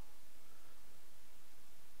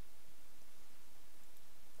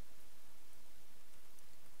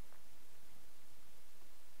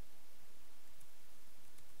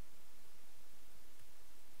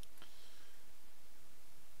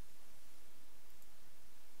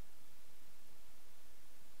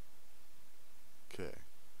 Okay,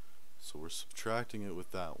 so we're subtracting it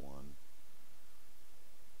with that one.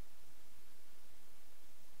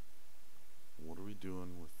 What are we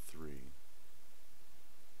doing with 3?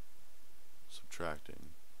 Subtracting.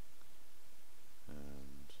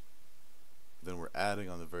 And then we're adding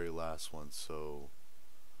on the very last one, so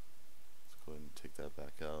let's go ahead and take that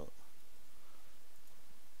back out.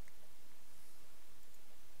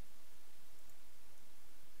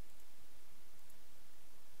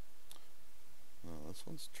 Oh, this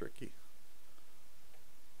one's tricky.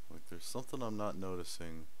 Like, there's something I'm not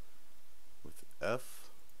noticing with F.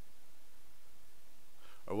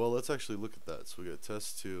 Oh, well, let's actually look at that. So we got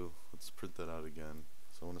test 2. Let's print that out again.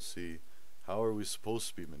 So I want to see how are we supposed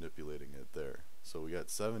to be manipulating it there. So we got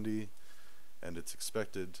 70, and it's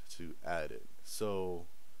expected to add it. So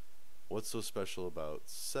what's so special about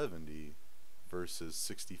 70 versus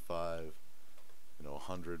 65,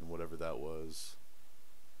 100 and whatever that was?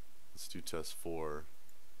 Let's do test 4.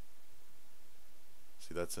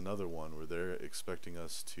 See, that's another one where they're expecting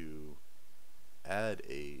us to add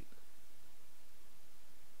 8.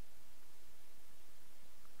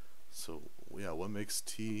 So yeah, what makes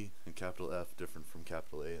T and capital F different from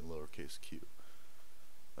capital A and lowercase q?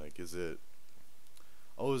 Like, is it,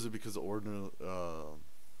 oh, is it because of ordinal,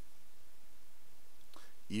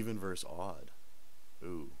 even versus odd?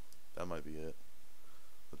 Ooh, that might be it.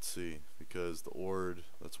 Let's see, because the ord,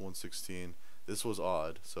 that's 116. This was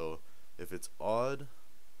odd, so if it's odd,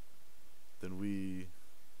 then we,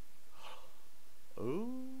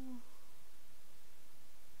 oh,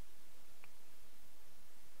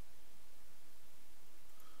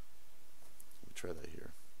 let me try that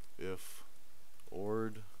here. If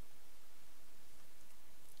ord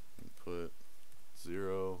input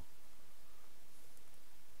 0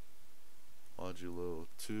 modulo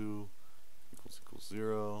 2 equals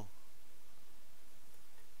 0,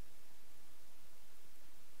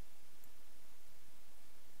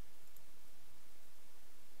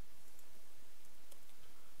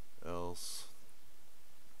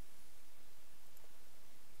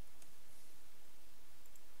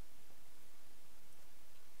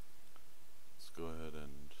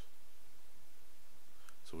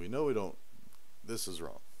 So we know we don't, this is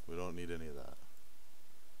wrong. We don't need any of that.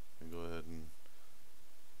 And go ahead and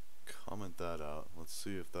comment that out. Let's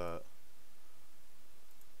see if that,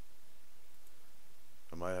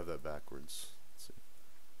 I might have that backwards. Let's see.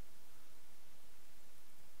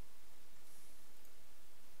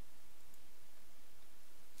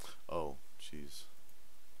 Oh, jeez.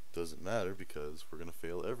 Doesn't matter because we're gonna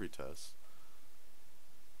fail every test.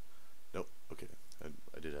 Nope. Okay,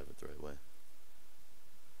 I did have it the right way.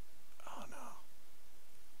 Oh no.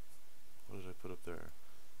 What did I put up there?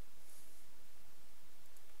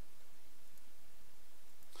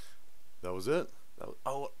 That was it? That was,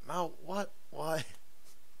 oh, no, what? Why?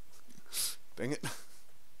 Dang it.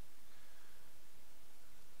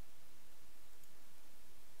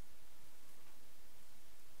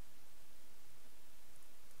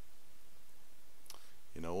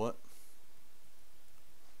 You know what?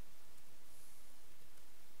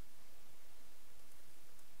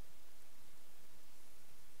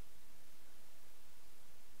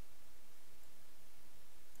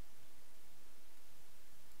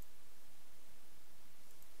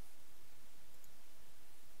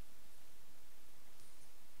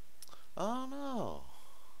 Oh no.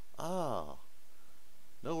 Oh.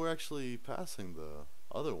 No, we're actually passing the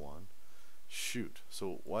other one. Shoot.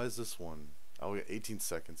 So why is this one? Oh, we got 18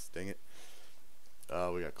 seconds. Dang it.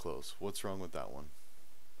 We got close. What's wrong with that one?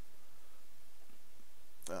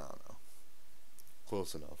 I don't know.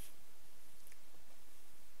 Close enough.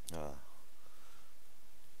 Got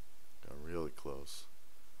really close.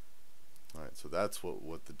 Alright, so that's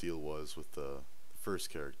what the deal was with the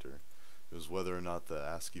first character. It was whether or not the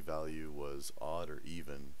ASCII value was odd or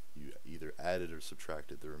even. You either added or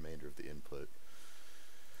subtracted the remainder of the input.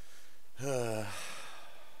 Let's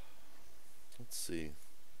see.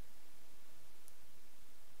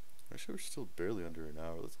 Actually, we're still barely under an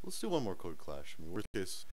hour. Let's do one more code clash. I mean, worst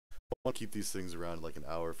case, I want to keep these things around like an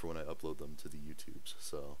hour for when I upload them to the YouTubes.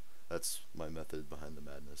 So that's my method behind the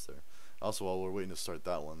madness there. Also, while we're waiting to start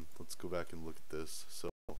that one, let's go back and look at this. So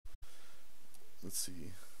let's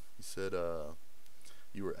see. You said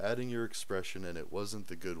you were adding your expression and it wasn't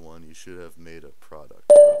the good one. You should have made a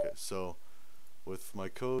product. Okay, so with my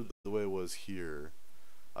code the way it was here,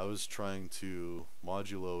 I was trying to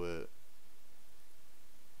modulo it.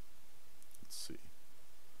 Let's see.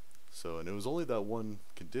 So, and it was only that one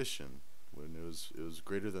condition. When it was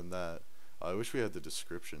greater than that, I wish we had the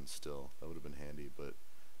description still. That would have been handy. But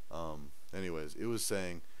anyways, it was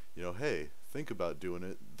saying, you know, hey, think about doing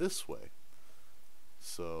it this way.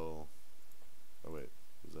 So, oh wait,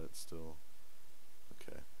 is that still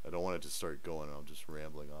okay? I don't want it to start going. I'm just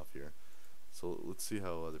rambling off here. So let's see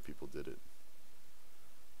how other people did it.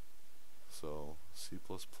 So C++.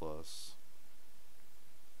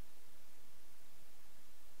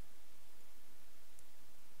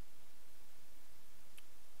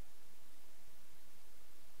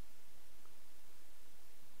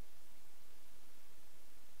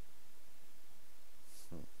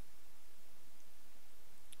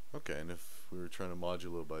 Okay, and if we were trying to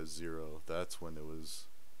modulo by 0, that's when it was.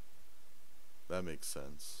 That makes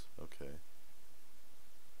sense. Okay.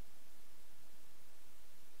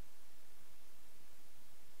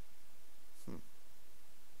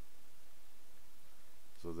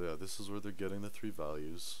 So yeah, this is where they're getting the 3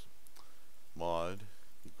 values. Mod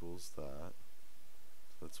equals that.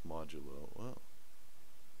 So that's modulo. Well,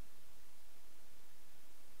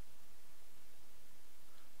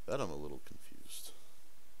 that I'm a little confused.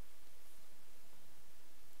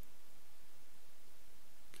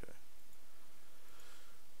 Okay.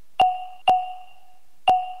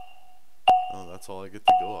 Oh, that's all I get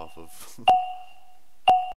to go off of.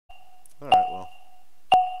 Alright, well.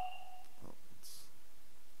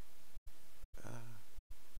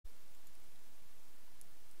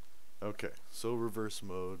 Okay, so reverse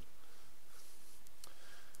mode.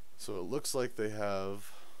 So it looks like they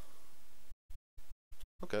have.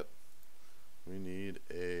 Okay. We need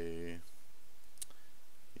a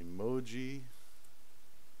emoji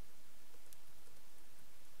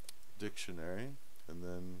dictionary, and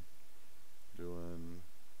then doing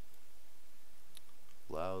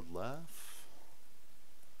loud laugh,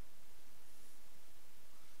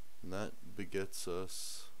 and that begets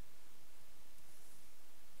us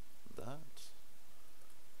that,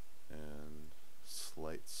 and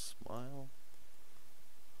slight smile.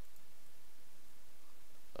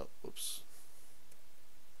 Oh, whoops.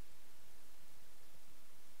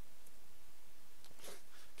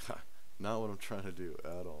 Not what I'm trying to do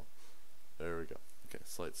at all. There we go. Okay,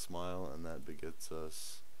 slight smile, and that begets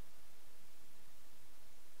us.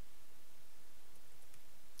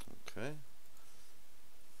 Okay.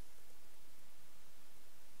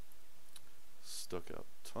 stuck out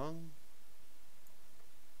tongue.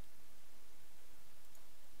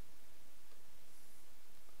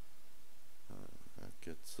 That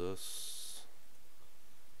gets us,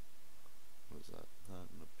 what is that? That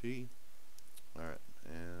and a P. Alright,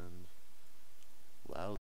 and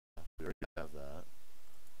loud. We already have that.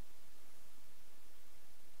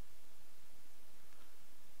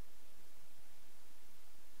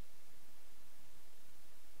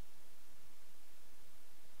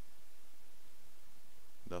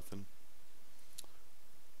 Nothing.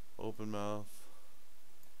 Open mouth.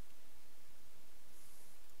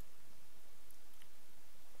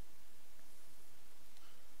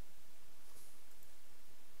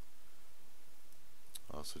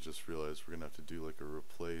 I also just realized we're gonna have to do like a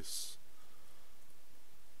replace.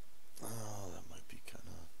 Oh, that might be kind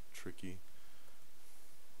of tricky.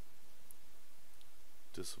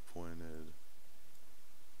 Disappointed.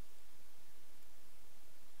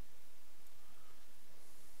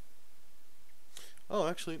 Oh,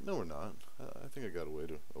 actually, no, we're not. I think I got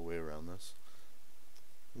a way around this.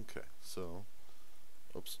 Okay, so,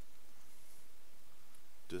 oops.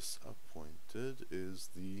 Disappointed is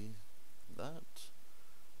that,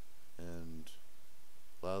 and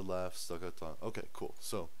loud laugh, stuck out tongue. Okay, cool.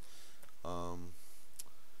 So,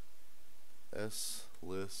 s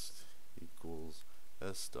list equals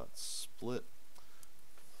s dot split,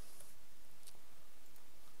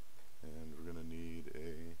 and we're gonna need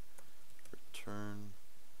a return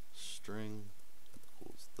string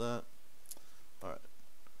equals that. Alright,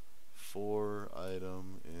 for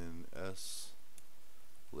item in s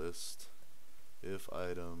list, if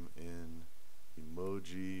item in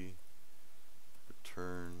emoji,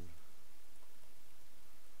 return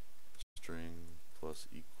string plus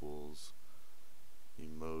equals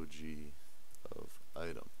emoji of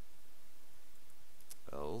item,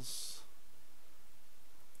 else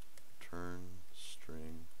return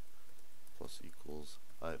string plus equals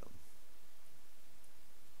item,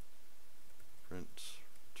 print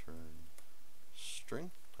return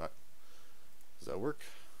string. Alright, does that work?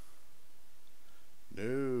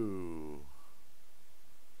 No.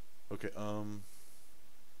 Okay,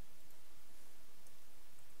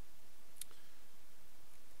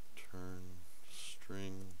 return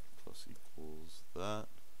string plus equals that.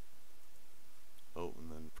 Oh,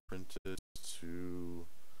 and then print it to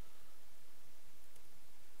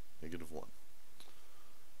 -1.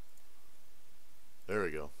 There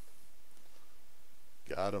we go.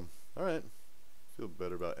 Got him. Alright. Feel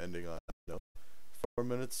better about ending on 4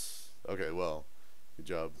 minutes. Okay, well, good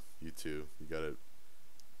job, you two. You got it.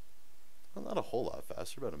 Well, not a whole lot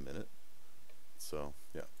faster, about a minute. So,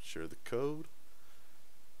 yeah, share the code.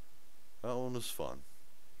 That one was fun.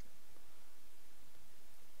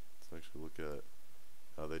 Let's actually look at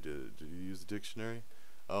how they did it. Did you use the dictionary?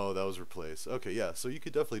 Oh, that was replace. Okay, yeah, so you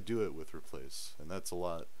could definitely do it with replace, and that's a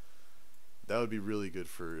lot. That would be really good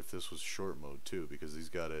for if this was short mode too, because he's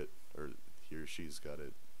got it, or he or she's got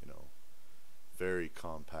it, you know, very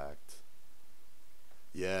compact.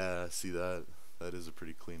 Yeah, see that? That is a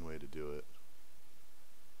pretty clean way to do it.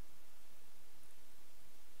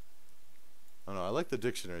 I don't know, I like the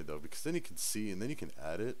dictionary though, because then you can see and then you can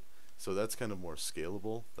add it, so that's kind of more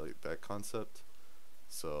scalable, like that concept.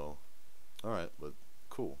 So, alright, but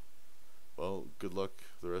cool. Well, good luck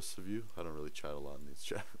the rest of you. I don't really chat a lot in these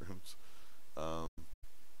chat rooms. Alright,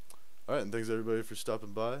 and thanks everybody for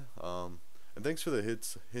stopping by. And thanks for the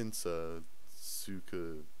hints,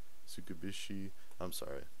 Tsukubishi. I'm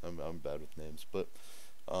sorry, I'm bad with names, but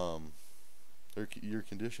your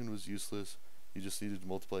condition was useless. You just needed to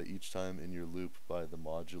multiply each time in your loop by the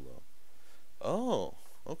modulo. Oh,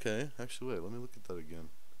 okay. Actually, wait, let me look at that again.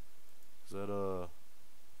 Is that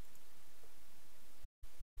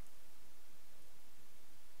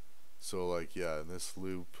so like, yeah, in this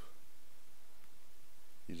loop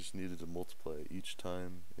you just needed to multiply each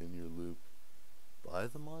time in your loop by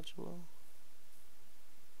the modulo?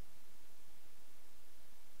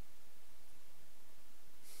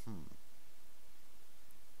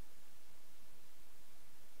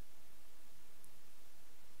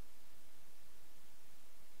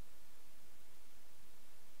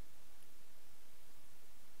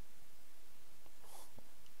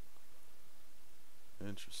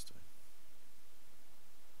 Interesting.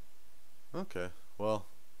 Okay, well,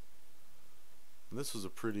 this was a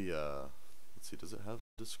pretty, let's see, does it have a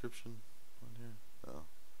description on here? No.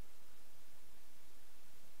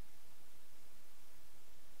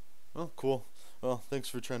 Oh, cool. Well, thanks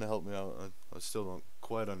for trying to help me out. I still don't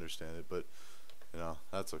quite understand it, but, you know,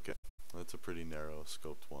 that's okay. That's a pretty narrow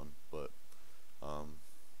scoped one, but,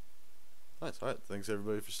 nice. Alright, thanks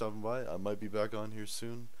everybody for stopping by. I might be back on here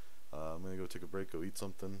soon. I'm gonna go take a break, go eat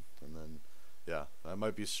something, and then yeah, I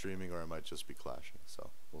might be streaming or I might just be clashing. So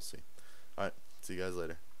we'll see. All right, see you guys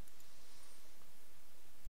later.